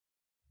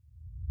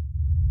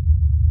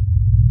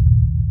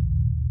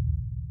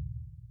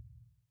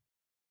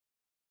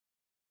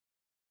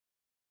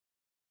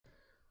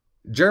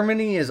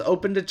Germany is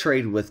open to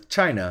trade with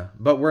China,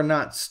 but we're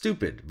not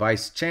stupid,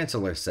 Vice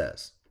Chancellor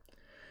says.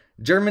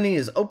 Germany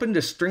is open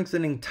to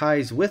strengthening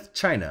ties with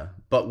China,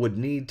 but would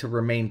need to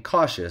remain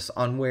cautious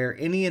on where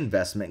any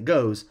investment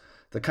goes,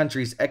 the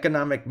country's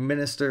economic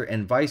minister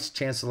and Vice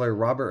Chancellor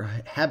Robert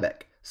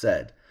Habeck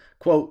said.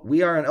 Quote,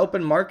 "We are an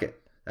open market.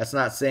 That's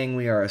not saying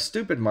we are a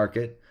stupid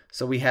market,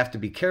 so we have to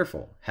be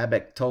careful,"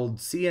 Habeck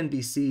told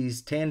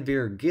CNBC's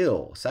Tanvir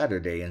Gill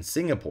Saturday in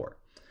Singapore.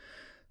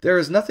 There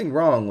is nothing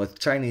wrong with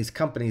Chinese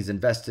companies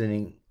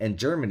investing in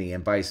Germany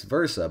and vice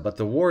versa, but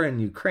the war in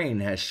Ukraine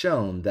has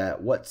shown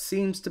that what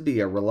seems to be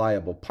a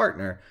reliable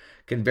partner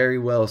can very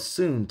well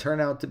soon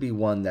turn out to be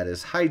one that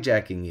is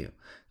hijacking you,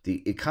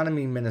 the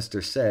economy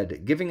minister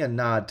said, giving a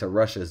nod to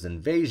Russia's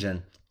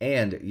invasion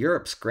and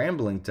Europe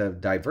scrambling to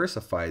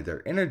diversify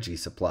their energy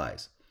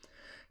supplies.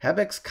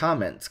 Habeck's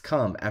comments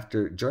come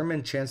after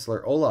German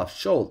Chancellor Olaf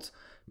Scholz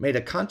made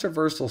a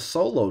controversial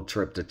solo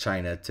trip to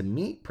China to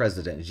meet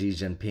President Xi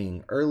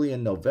Jinping early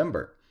in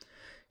November.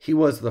 He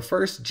was the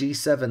first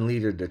G7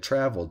 leader to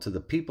travel to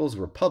the People's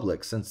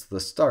Republic since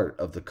the start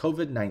of the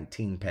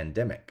COVID-19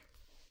 pandemic.